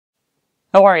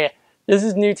How are you? This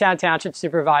is Newtown Township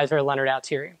Supervisor Leonard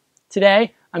Altieri.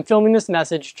 Today, I'm filming this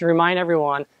message to remind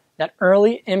everyone that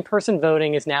early in-person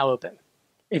voting is now open.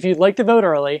 If you'd like to vote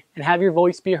early and have your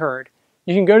voice be heard,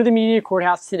 you can go to the Media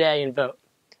Courthouse today and vote.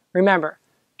 Remember,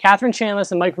 Catherine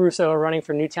Chanlis and Mike Russo are running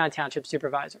for Newtown Township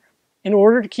Supervisor. In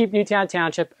order to keep Newtown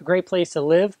Township a great place to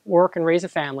live, work, and raise a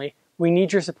family, we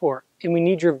need your support and we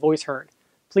need your voice heard.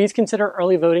 Please consider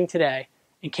early voting today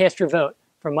and cast your vote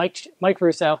for Mike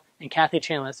Russo and Kathy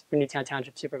Chanlis for Newtown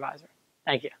Township Supervisor.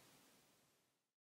 Thank you.